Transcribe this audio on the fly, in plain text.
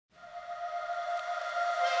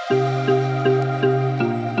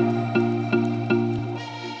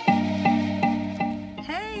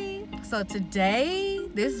So today,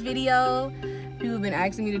 this video, people have been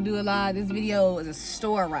asking me to do a lot. This video is a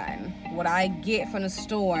store run. What I get from the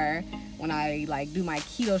store when I like do my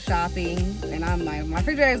keto shopping, and I'm like, my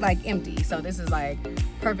refrigerator is like empty. So this is like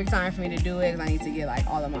perfect time for me to do it because I need to get like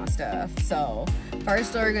all of my stuff. So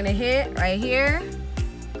first store we're gonna hit right here,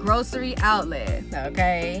 grocery outlet,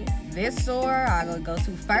 okay? This store I'm gonna go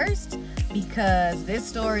to first because this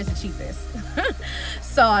store is the cheapest.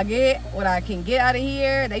 So I get what I can get out of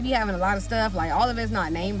here. They be having a lot of stuff, like all of it's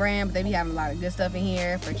not name brand, but they be having a lot of good stuff in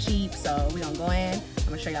here for cheap. So we gonna go in, I'm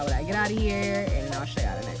gonna show y'all what I get out of here, and then I'll show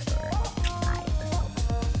y'all the next store. Alright,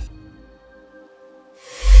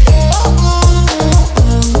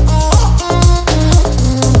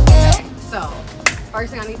 okay, so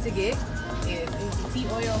first thing I need to get is instant tea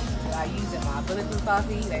oil that I use in my bulletproof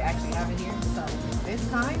coffee. They actually have it here. So this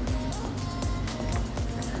time,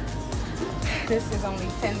 this is only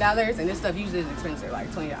 $10, and this stuff usually is expensive, like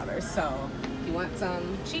 $20. So if you want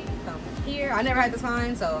some cheap, come here. I never had this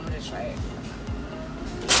kind, so I'm gonna just try it.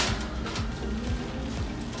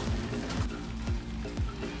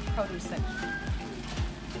 Produce section.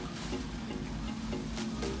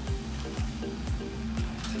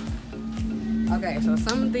 Okay, so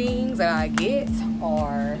some things that I get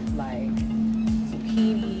are like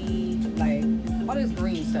zucchini, like all this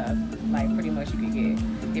green stuff, like pretty much you can get.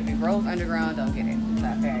 If it grows underground, don't get it,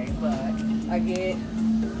 okay? But I get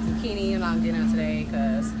zucchini, and I'm getting it today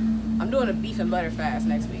because I'm doing a beef and butter fast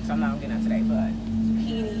next week, so I'm not getting it today. But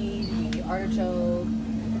zucchini, artichoke,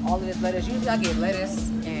 all of this lettuce. Usually I get lettuce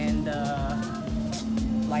and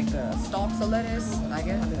like the stalks of lettuce, I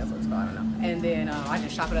guess. I think that's what it's called, I don't know. And then I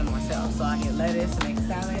just chop it up myself. So I get lettuce to make a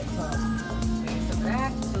salad. So I get some of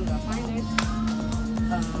that as soon as I find it.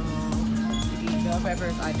 Bell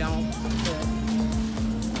peppers, I don't put.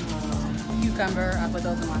 Cucumber, I put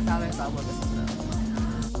those in my salad, so I will get some of those.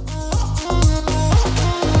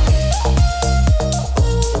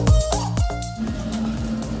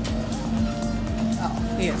 Oh,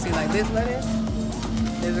 yeah, see, like this lettuce,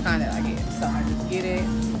 this is the kind that I get. So I just get it,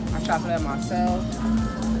 I chop it up myself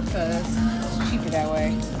because it's cheaper that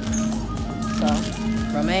way. So,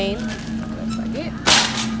 romaine, that's what I get.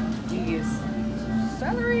 You get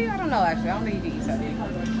celery? I don't know, actually. I don't think you can eat celery.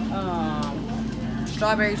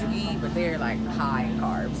 Strawberries you can eat, but they're like high in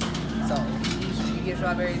carbs. So if you get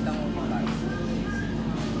strawberries, don't get like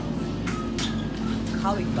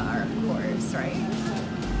cauliflower, of course, right?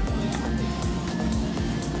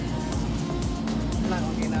 I'm not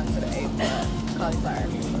gonna get none today, but cauliflower.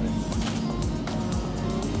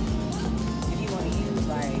 If you want to use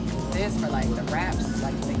like this for like the wraps,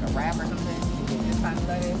 like make a wrap or something, you get this kind of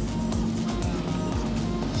lettuce.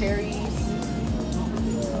 Cherries.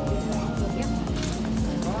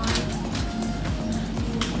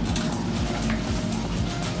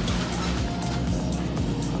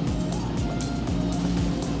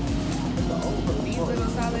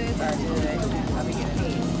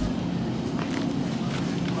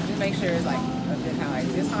 Make sure it's like a good kind of like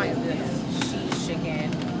this kind of good cheese,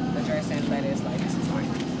 chicken, the dressing, lettuce, like this is fine.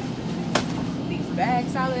 These bag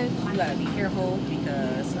salads, you gotta be careful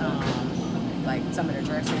because like some of the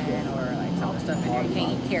dressing or like some of the stuff in there, you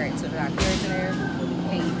can't eat carrots. So if you got carrots in there, you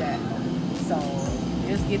can't eat that. So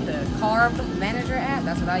just get the carb manager app,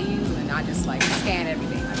 that's what I use, and I just like scan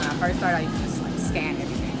everything. Like when I first started, I used to just like scan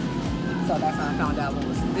everything. So that's how I found out what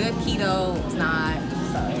was good keto, what was not.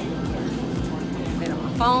 So then on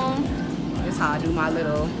my phone, this is how I do my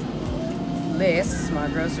little list, my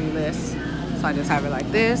grocery list. So I just have it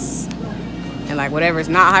like this, and like whatever's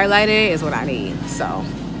not highlighted is what I need. So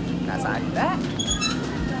that's how I do that.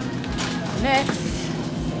 Next,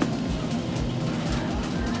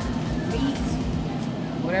 meat,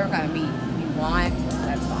 whatever kind of meat you want,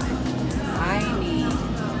 that's fine. I need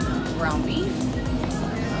ground beef.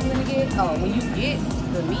 I'm gonna get, oh, when you get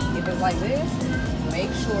the meat, if it's like this,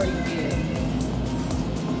 make sure you get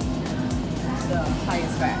the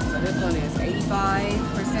highest fat. So this one is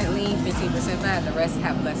 85% lean, 15% fat. The rest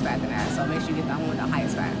have less fat than that. So make sure you get that one with the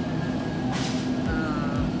highest fat.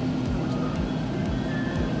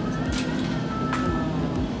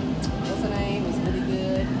 What's the name? It's really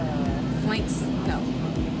good. Flanks. No.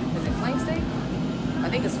 Is it flank steak? I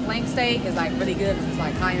think it's flank steak. It's like really good because it's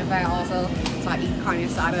like high in fat also. So I eat carne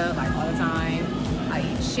asada like all the time. I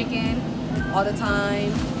eat chicken all the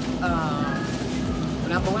time.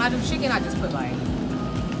 But when I do chicken, I just put like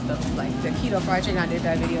the keto fried chicken. I did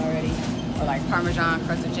that video already. Or like Parmesan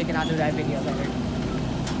crusted chicken. I'll do that video later.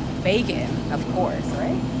 Bacon, of course,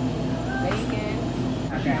 right? Bacon.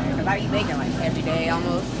 Okay, because I eat bacon like every day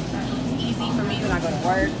almost. It's easy for me when I go to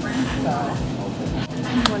work. So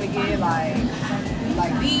You want to get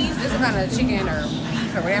like these. This is kind of chicken or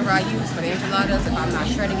beef or whatever I use for the enchiladas if I'm not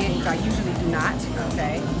shredding it, which I usually do not.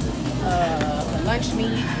 Okay. The lunch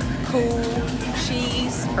meat, cool.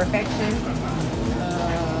 Cheese, perfection.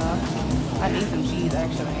 I need some cheese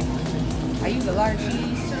actually. I use a lot of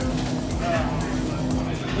cheese too.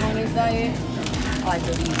 On this diet, I like to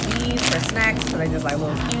use these for snacks because they just like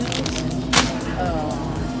little cubes.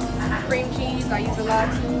 Cream cheese, I use a lot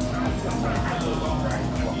too.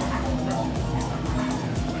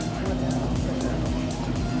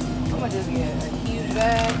 I'm gonna just get a huge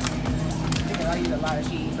bag because I use a lot of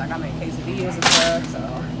cheese. Like I make quesadillas and stuff, so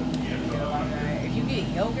get a lot of that. If you get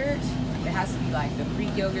yogurt, it has to be like the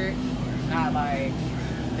Greek yogurt, not like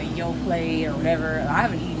the Yoplait or whatever. I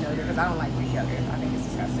haven't eaten yogurt because I don't like Greek yogurt. I think it's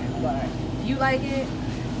disgusting. But if you like it,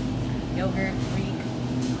 yogurt, Greek,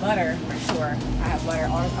 butter for sure. I have butter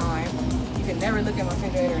all the time. You can never look at my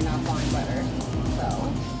refrigerator and not find butter. So,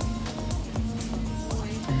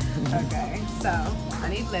 okay. So I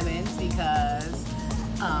need lemons because,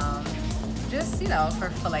 just, you know, for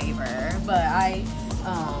flavor. But I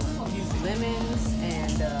use lemons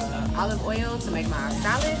and olive oil to make my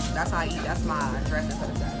salad. That's how I eat. That's my dressing for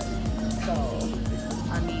the salad. So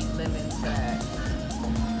I need lemons for that.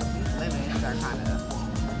 These lemons are kind of.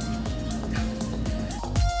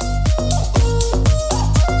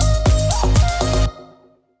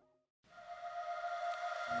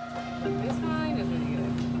 This kind is really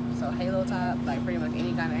good. So Halo Top, like pretty much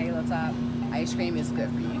any kind of Halo Top ice cream is good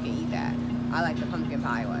for you. You can eat that. I like the pumpkin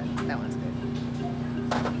pie one. That one's good.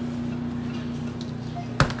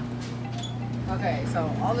 Okay, so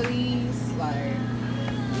all of these like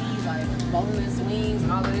boneless wings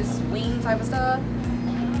and all of this wing type of stuff.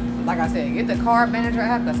 Like I said, get the carb manager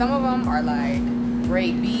app because some of them are like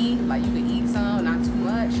grade B. Like you can eat some, not too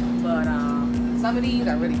much, but some of these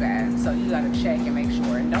are really bad. So you gotta check and make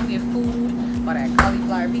sure. And don't get food or that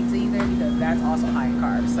cauliflower pizza either because that's also high in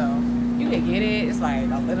carbs. So you can get it. It's like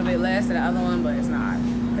a little bit less than the other one, but it's not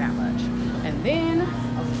that much. And then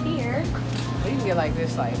over here, you can get like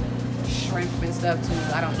this like shrimp and stuff too.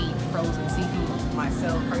 I don't eat frozen seafood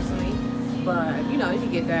myself personally, but you know, you can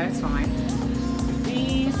get that, it's fine.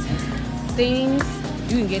 These things,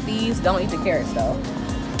 you can get these. Don't eat the carrots though.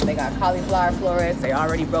 They got cauliflower florets. They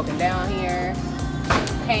already broken down here.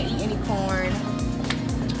 Can't eat any corn.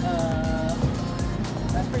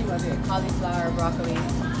 That's pretty much it. Cauliflower, broccoli.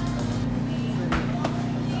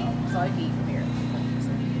 That's all you can eat from here.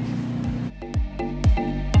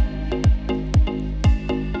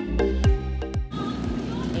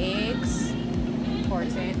 Eggs,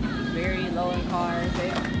 important, very low in carbs.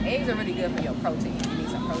 Eggs are really good for your protein. You need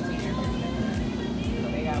some protein. So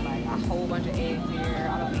they got like a whole bunch of eggs here.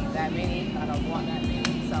 I don't need that many. I don't want that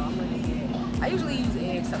many. So I'm gonna get. I usually use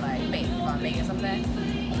eggs to like bake if I'm making something.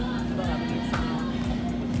 But I'm gonna get some.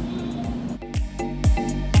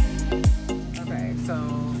 Okay, so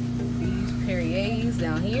these Perriers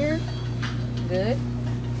down here, good.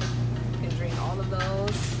 You can drink all of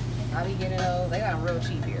those. I'll be getting those. They got them real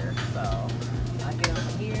cheap here, so I get them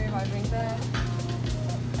from here if I drink that.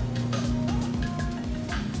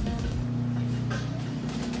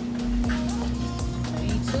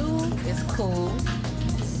 V2 is cool.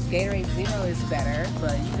 Gatorade Zero is better,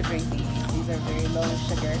 but you could drink these. These are very low in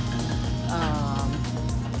sugar.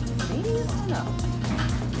 These, I don't know.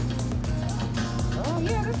 Oh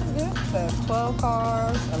yeah, this is good. So 12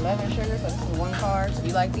 carbs, 11 sugar, so this is 1 carb. So if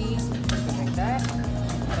you like these, you can drink that.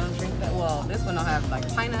 I don't drink that. Well, this one don't have like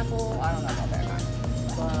pineapple. I don't know about that kind.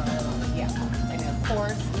 But yeah. And then of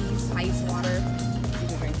course these ice water. You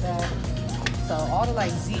can drink that. So all the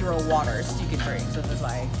like zero waters you can drink. So there's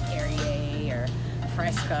like Perrier or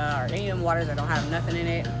Fresca or any of them waters that don't have nothing in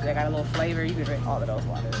it. They got a little flavor. You can drink all of those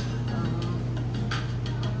waters.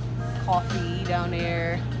 Coffee down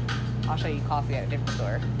there. I'll show you coffee at a different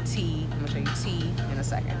store. Tea. I'm gonna show you tea in a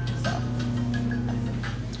second. So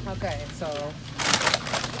okay, so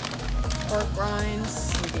pork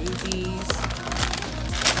rinds. You can eat these.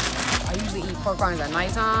 I usually eat pork rinds at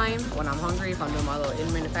nighttime when I'm hungry, if I'm doing my little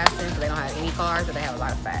intermittent fasting, so they don't have any carbs, but they have a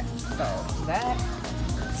lot of fat. So that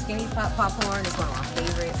skinny popcorn is one of my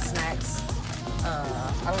favorite snacks.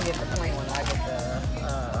 I don't get the plain one. I get the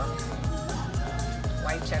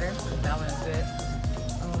white cheddar. That one is good.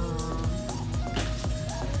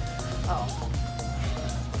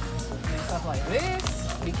 And stuff like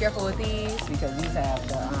this. Be careful with these because these have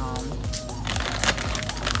the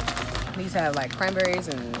these have like cranberries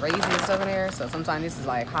and raisins and stuff in there. So sometimes this is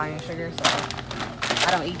like high in sugar. So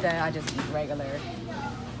I don't eat that. I just eat regular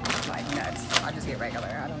like nuts. I just get regular.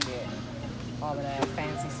 I don't get all of that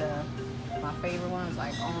fancy stuff. My favorite ones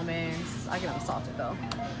like almonds. I get them salted though.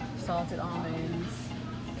 Salted almonds,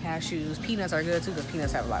 cashews, peanuts are good too because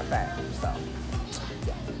peanuts have a lot of fat. So,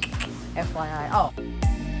 yeah. FYI. Oh.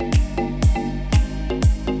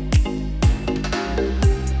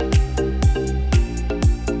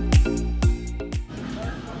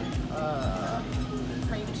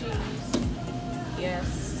 Cream cheese. Yes,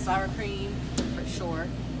 sour cream for sure.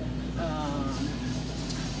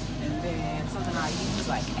 And then something I use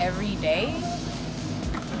like every day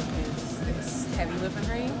is this heavy whipping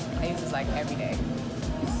cream. I use this like every day.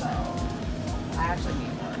 So I actually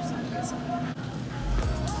need more, so I'm gonna get some.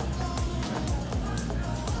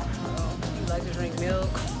 If you like to drink milk,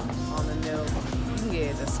 almond milk, you can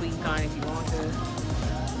get the sweet kind if you want to.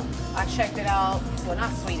 I checked it out. Well,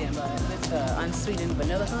 not sweetened, but it's the unsweetened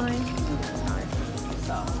vanilla kind. You can get this kind.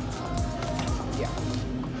 So yeah, I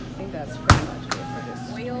think that's pretty much it for this.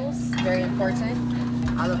 Oils, very important.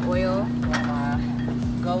 Olive oil, one of my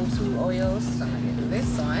go-to oils. So I'm gonna get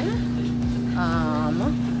this one.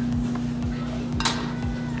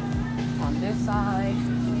 On this side,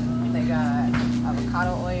 they got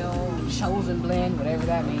avocado oil, chosen blend, whatever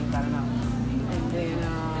that means, I don't know. And then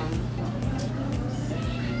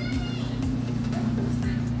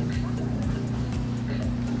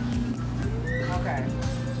okay,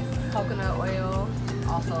 coconut oil,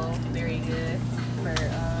 also very good for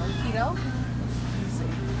keto. Let's see.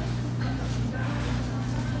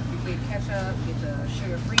 You get ketchup, you get the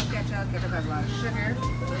sugar-free ketchup. Ketchup has a lot of sugar,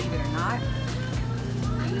 believe it or not.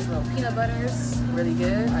 These little peanut butters, really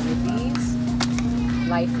good. I get these.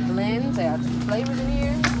 Life blends, they have 2 flavors in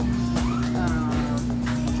here.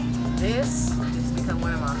 This has become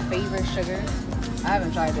one of my favorite sugars. I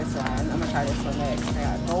haven't tried this one. I'm gonna try this one next. They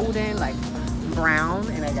got golden, like brown,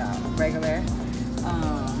 and they got regular.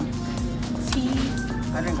 Tea.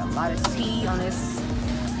 I drink a lot of tea on this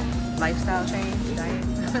lifestyle change diet.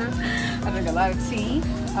 I drink a lot of tea.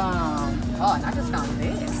 Oh, and I just found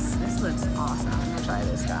this. This looks awesome. I'm gonna try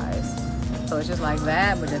this, guys. So it's just like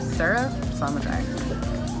that, but just syrup. So I'm gonna try it.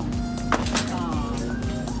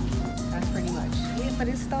 That's pretty much it for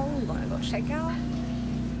this store. We're gonna go check out.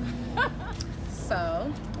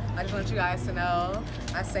 So I just want you guys to know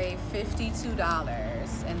I saved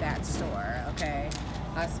 $52 in that store. Okay,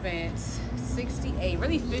 I spent $68,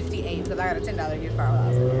 really $58, because I got a $10 gift card while I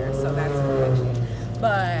was in there, so that's pretty cheap.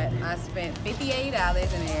 But I spent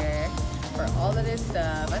 $58 in there for all of this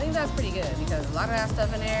stuff. I think that's pretty good because a lot of that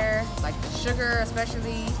stuff in there, like the sugar,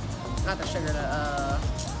 especially, not the sugar, the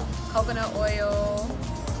coconut oil,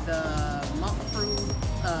 the monk fruit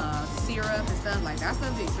syrup and stuff, like that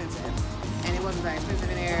stuff's expensive. And it wasn't that expensive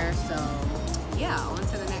in there, so yeah, on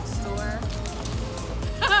to the next store.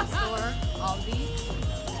 Aldi.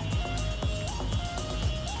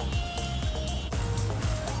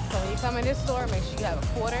 So when you come in this store, make sure you have a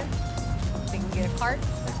quarter so you can get a cart.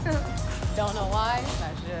 Don't know why,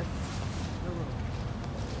 that's just the rule.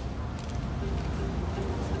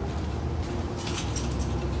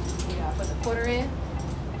 You gotta put the quarter in,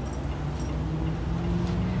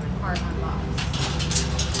 and the cart unlocks.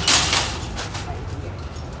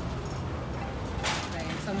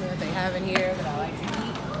 Something that they have in here that I like to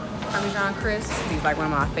eat. Parmesan crisps. These like one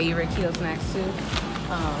of my favorite keto snacks too. They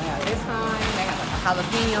got this kind. They got like a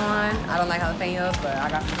jalapeno on. I don't like jalapenos, but I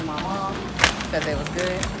got some from my mom because it was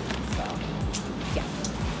good. So yeah.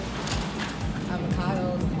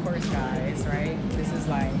 Avocados, of course, guys. Right? This is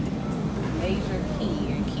like major key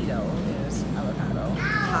in keto is avocado.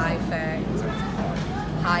 High fat. What's it called?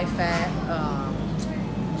 High fat.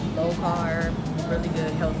 Low carb. Really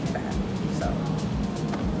good healthy fat. So.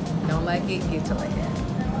 Don't like it, get to like that.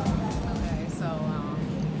 Okay, so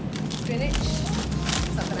spinach,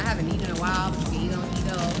 something I haven't eaten in a while, but you can eat on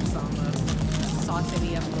keto, so I'm gonna saute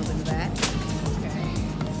me up a little bit of that. Okay.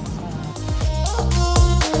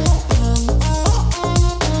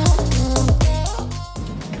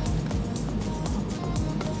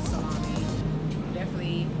 Salami,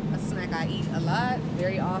 definitely a snack I eat a lot,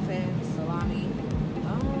 very often. Salami.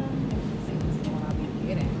 Let's see, this is the one I'll be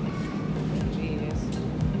getting.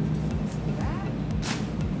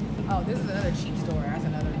 Oh, this is another cheap store.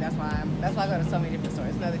 That's why I go to so many different stores.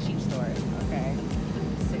 It's another cheap store. Okay.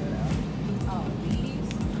 Let's see what else. Oh, these.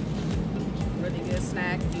 Really good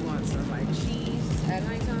snack if you want some like cheese at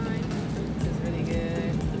nighttime. This is really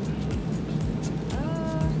good.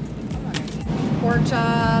 I'm not gonna eat pork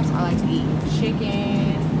chops. I like to eat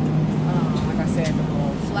chicken. Like I said, the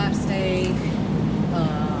little flap steak,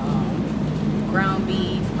 ground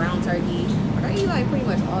beef, ground turkey. Like I eat like pretty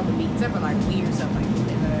much all the meat except for like weird stuff like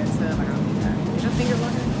liver and stuff. Like I don't eat that. Is your finger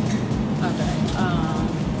working? Okay.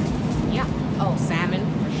 Yeah.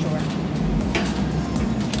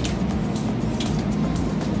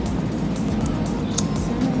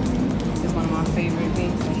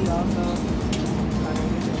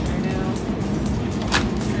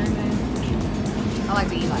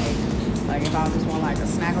 like to eat like if I just want like a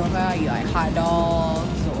snack or whatever, I eat like hot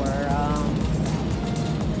dogs or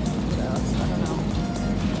what else? I don't know.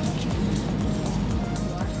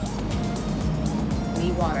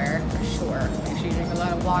 Need water for sure. Make sure you drink a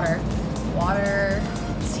lot of water. Water,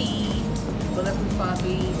 tea, bulletproof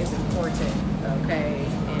coffee is important, okay,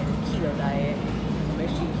 in keto diet. So make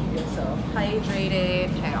sure you keep yourself hydrated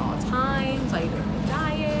at all times while you're doing the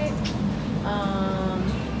diet.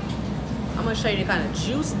 I'm gonna show you the kind of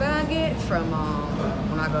juice that I get from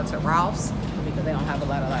when I go to Ralph's, because they don't have a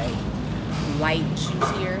lot of like light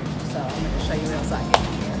juice here. So I'm gonna show you what else I get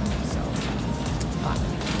here. So,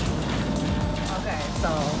 okay, so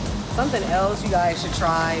something else you guys should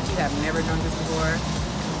try if you have never drunk this before.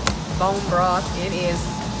 Bone broth. It is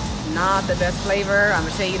not the best flavor, I'm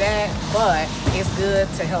gonna tell you that, but it's good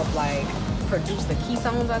to help like produce the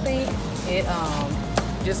ketones. I think it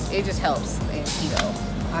just helps in keto.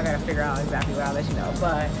 I gotta figure out exactly what I'll let you know,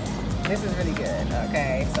 but this is really good.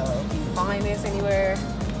 Okay, so if you find this anywhere,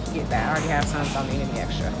 get that. I already have some, so I don't need any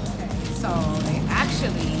extra. Okay, so they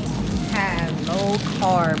actually have low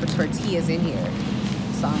carb tortillas in here,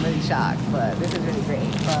 so I'm really shocked, but this is really great.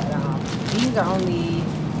 But these are only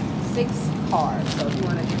 6 carbs, so if you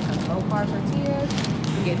want to get some low carb tortillas,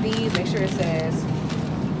 you get these. Make sure it says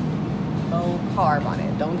low carb on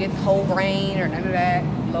it. Don't get whole grain or none of that.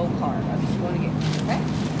 Low carb. That's what you want to get. Okay.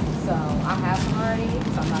 So I have some already,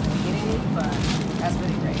 so I'm not gonna get any, but that's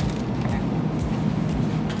really great. Okay.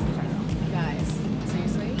 Guys,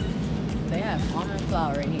 seriously, they have almond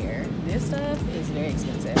flour in here. This stuff is very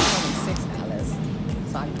expensive. It's only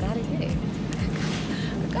 $6, so I gotta get it.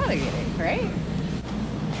 I gotta get it, right?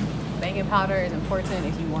 Baking powder is important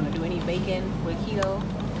if you want to do any baking with keto.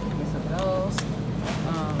 Get some of those.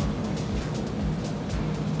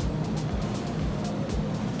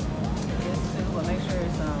 Make sure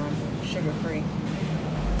it's sugar free.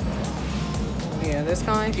 Yeah, this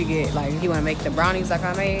kind, if you get like, if you want to make the brownies like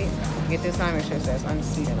I made, get this kind. Make sure it says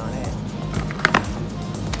unsweetened on it.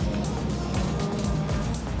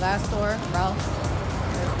 Last store, Ralph's.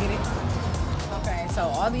 Let's get it. Okay, so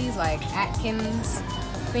all these like Atkins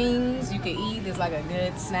things you can eat is like a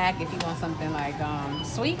good snack if you want something like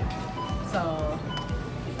sweet. So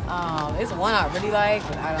it's one I really like,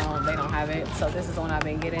 but they don't have it. So this is the one I've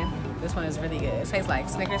been getting. This one is really good. It tastes like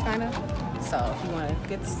Snickers kind of. So if you want to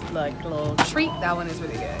get like a little treat, that one is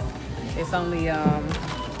really good. It's only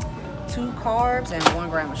 2 carbs and 1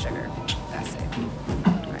 gram of sugar. That's it.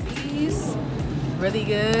 Right, these really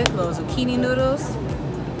good. Little zucchini noodles.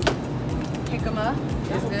 Jicama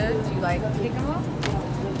is good. Do you like jicama?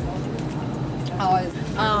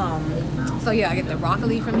 So yeah, I get the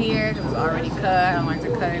broccoli from here. It was already cut. I don't like to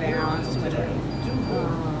cut it down. It's too much work.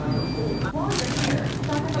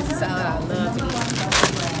 This salad I love to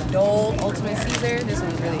eat. Dole Ultimate Caesar. This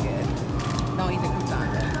one's really good. Don't eat the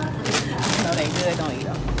croutons. No, they good. Don't eat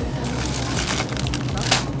them.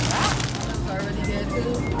 These are really good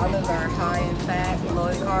too. Olives are high in fat, low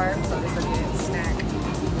in carbs, so this is a good snack.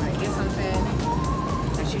 Like get something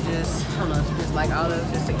that you just, I don't know, if you just like olives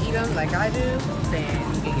just to eat them like I do,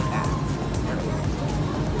 then you can get that.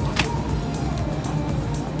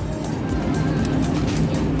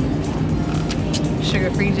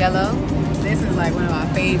 Sugar-free Jello. This is like one of my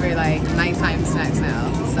favorite like nighttime snacks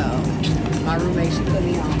now. So my roommate, she put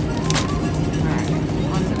me on. Alright,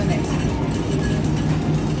 on to the next one.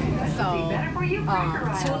 So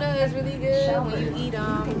tuna is really good when you eat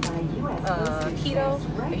keto.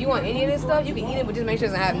 If you want any of this stuff, you can eat it, but just make sure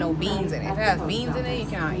it doesn't have no beans in it. If it has beans in it, you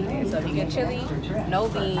cannot eat it. So if you get chili, no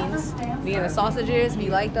beans. Being the sausages, if you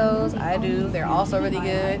like those, I do. They're also really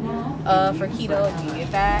good for keto. You can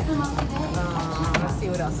get that. Let's see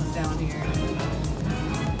what else is down here.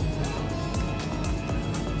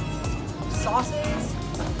 Sauces.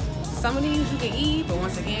 Some of these you can eat, but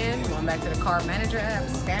once again, going back to the carb manager app,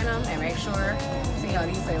 scan them and make sure. See how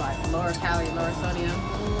these say like lower calorie, lower sodium.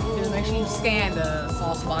 Just make sure you scan the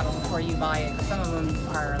sauce bottle before you buy it. Some of them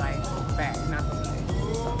are like bad, not to eat it.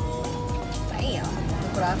 So, damn,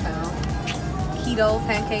 look what I found. Keto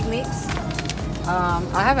pancake mix.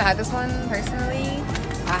 I haven't had this one personally.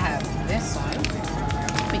 I have this one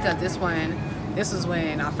because this is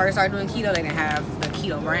when I first started doing keto. They didn't have the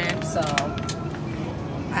keto brand, so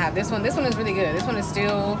I have this one. This one is really good. This one is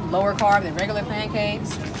still lower carb than regular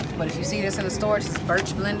pancakes, but if you see this in the store, it's just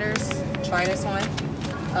birch blenders. Try this one.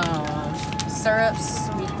 Syrups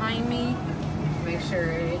behind me. Make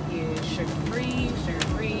sure it is sugar-free.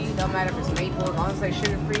 Sugar-free. Don't matter if it's maple. As long as it's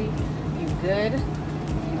sugar-free, you good.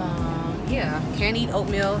 Yeah, can't eat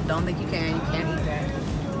oatmeal. Don't think you can. You can't eat that.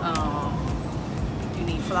 You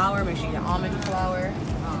need flour. Make sure you get almond flour.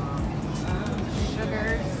 Sugar.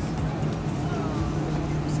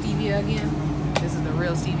 again. This is the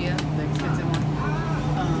real stevia, the expensive one.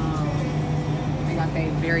 They got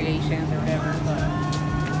their variations or whatever, but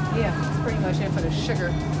yeah, that's pretty much it for the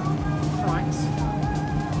sugar front.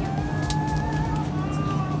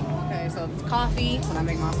 Okay, so it's coffee. When I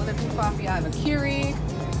make my bulletproof coffee, I have a Keurig,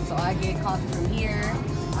 so I get coffee from here.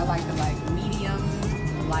 I like the medium,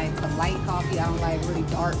 like the light coffee. I don't like really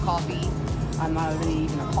dark coffee. I'm not really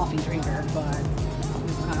even a coffee drinker, but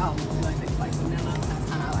this is kind of like things like vanilla. That's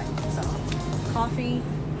kind of I like it. So coffee,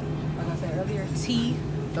 like I said earlier, tea.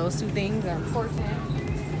 Those two things are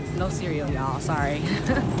important. No cereal, y'all. Sorry.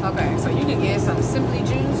 Okay, so you can get some Simply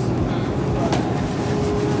Juice.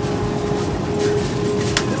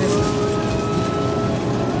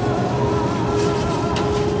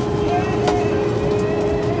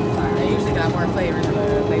 Flavors,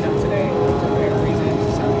 but they don't today for whatever reason.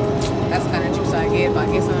 So that's the kind of juice I get. If I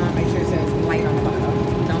get some, make sure it says light on the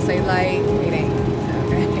bottom. Don't say light, it ain't.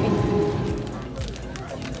 Okay.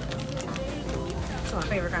 It's my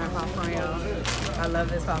favorite kind of popcorn, y'all. I love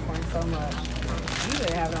this popcorn so much. Usually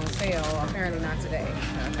they have it on sale. Apparently not today.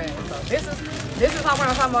 Okay, so this is popcorn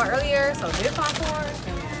I was talking about earlier. So this popcorn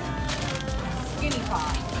and Skinny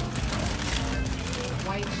Pop,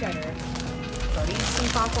 white cheddar. So these two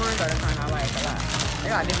popcorns are the kind I like a lot. They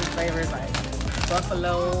got different flavors like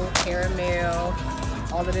buffalo, caramel,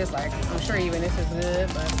 all of this. Like I'm sure even this is good,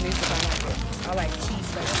 but these are kind of like it. I like cheese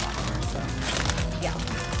flavored popcorn. So yeah.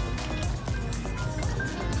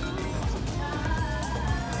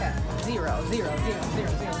 Okay. 0, 0, 0, 0, 0,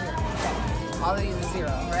 0. Okay. All of these are 0,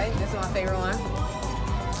 right? This is my favorite one.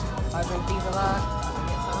 I drink these a lot.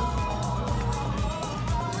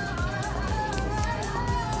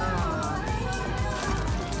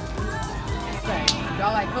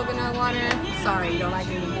 Y'all like coconut water? Sorry, you don't like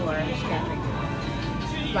it anymore. You can't drink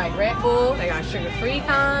it. Like Red Bull, they got sugar-free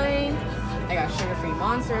kind. They got sugar-free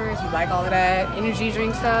Monsters. You like all of that energy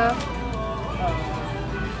drink stuff.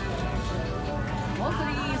 Most of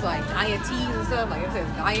these, like diet teas and stuff, like it says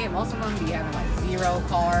diet, most of them be having like 0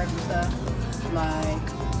 carbs and stuff. Like,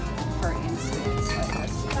 for instance, like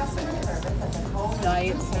let's see what it says.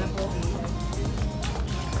 Diet sample.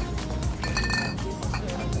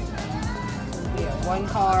 Yeah, 1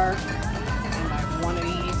 carb and like 1 of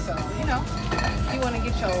these. So, you know, if you want to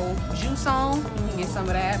get your juice on, you can get some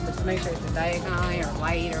of that, but just make sure it's a diet kind or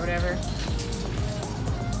light or whatever.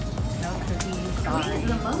 No cookies, sorry. Squeeze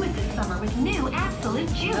the moment this summer with new Absolute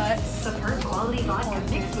Juice. Nuts. Superb quality vodka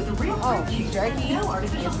mixed with real fruit juice. Jerky. No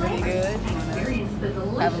artificial It's really good. Experience the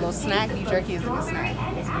delicious Have a little snack. Beef jerky is a good snack.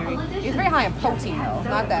 It's very high in protein though.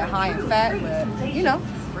 Not that high in fat, but you know,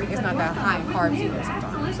 it's not that high in carbs either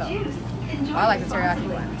sometimes. So I like the teriyaki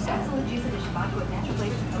one. So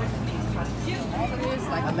all of this,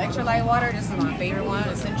 like electrolyte water, this is my favorite one,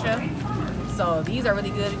 Essentia. So these are really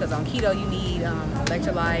good because on keto you need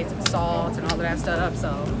electrolytes and salts and all of that stuff.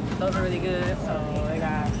 So those are really good. So they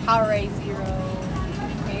got Powerade 0,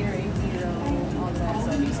 Gatorade 0, all of that.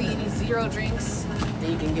 So if you see any 0 drinks,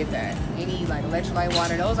 then you can get that. Any like electrolyte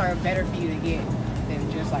water, those are better for you to get than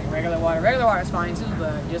just like regular water. Regular water is fine too,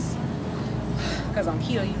 but just because on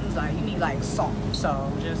keto you need like salt.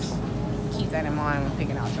 So just keep that in mind when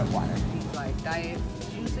picking out your water. These like diet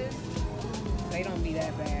juices, they don't be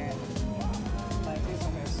that bad. Like this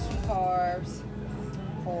one has 2 carbs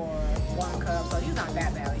for 1 cup, so you're not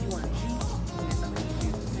that bad. Like you want juice, you get some of these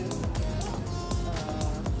juices too.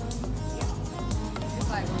 Yeah. It's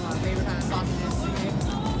like one of my favorite kind of sausages.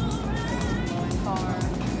 1 carb,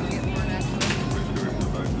 you get 1 actually.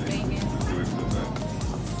 Bacon.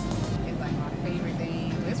 It's like my favorite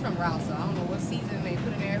thing. It's from Rouse, so I don't know what season they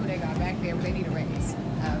put in there, who they got back there, but they need a raise.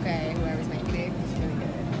 Okay, whoever's making it, it's really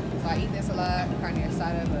good. So I eat this a lot, carne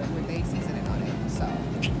asada, but with they seasoning on it. So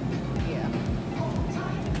yeah,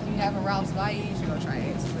 if you have a Ralph's by you, you should go try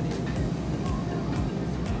it. It's really good.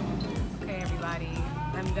 Okay, everybody,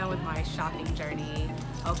 I'm done with my shopping journey.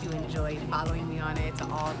 Hope you enjoyed following me on it to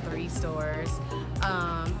all 3 stores.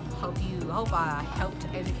 Hope I helped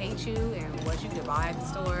educate you and what you could buy at the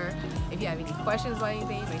store. If you have any questions about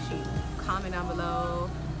anything, make sure you comment down below,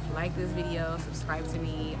 like this video, subscribe to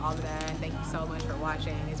me, all of that. Thank you so much for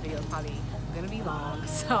watching. This video is probably gonna be long,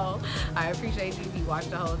 so I appreciate you if you watch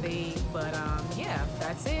the whole thing. But yeah,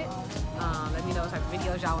 that's it. Let me know what type of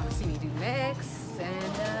videos y'all want to see me do next.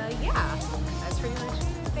 And yeah, that's pretty much it.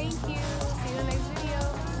 Thank you. See you in the next video.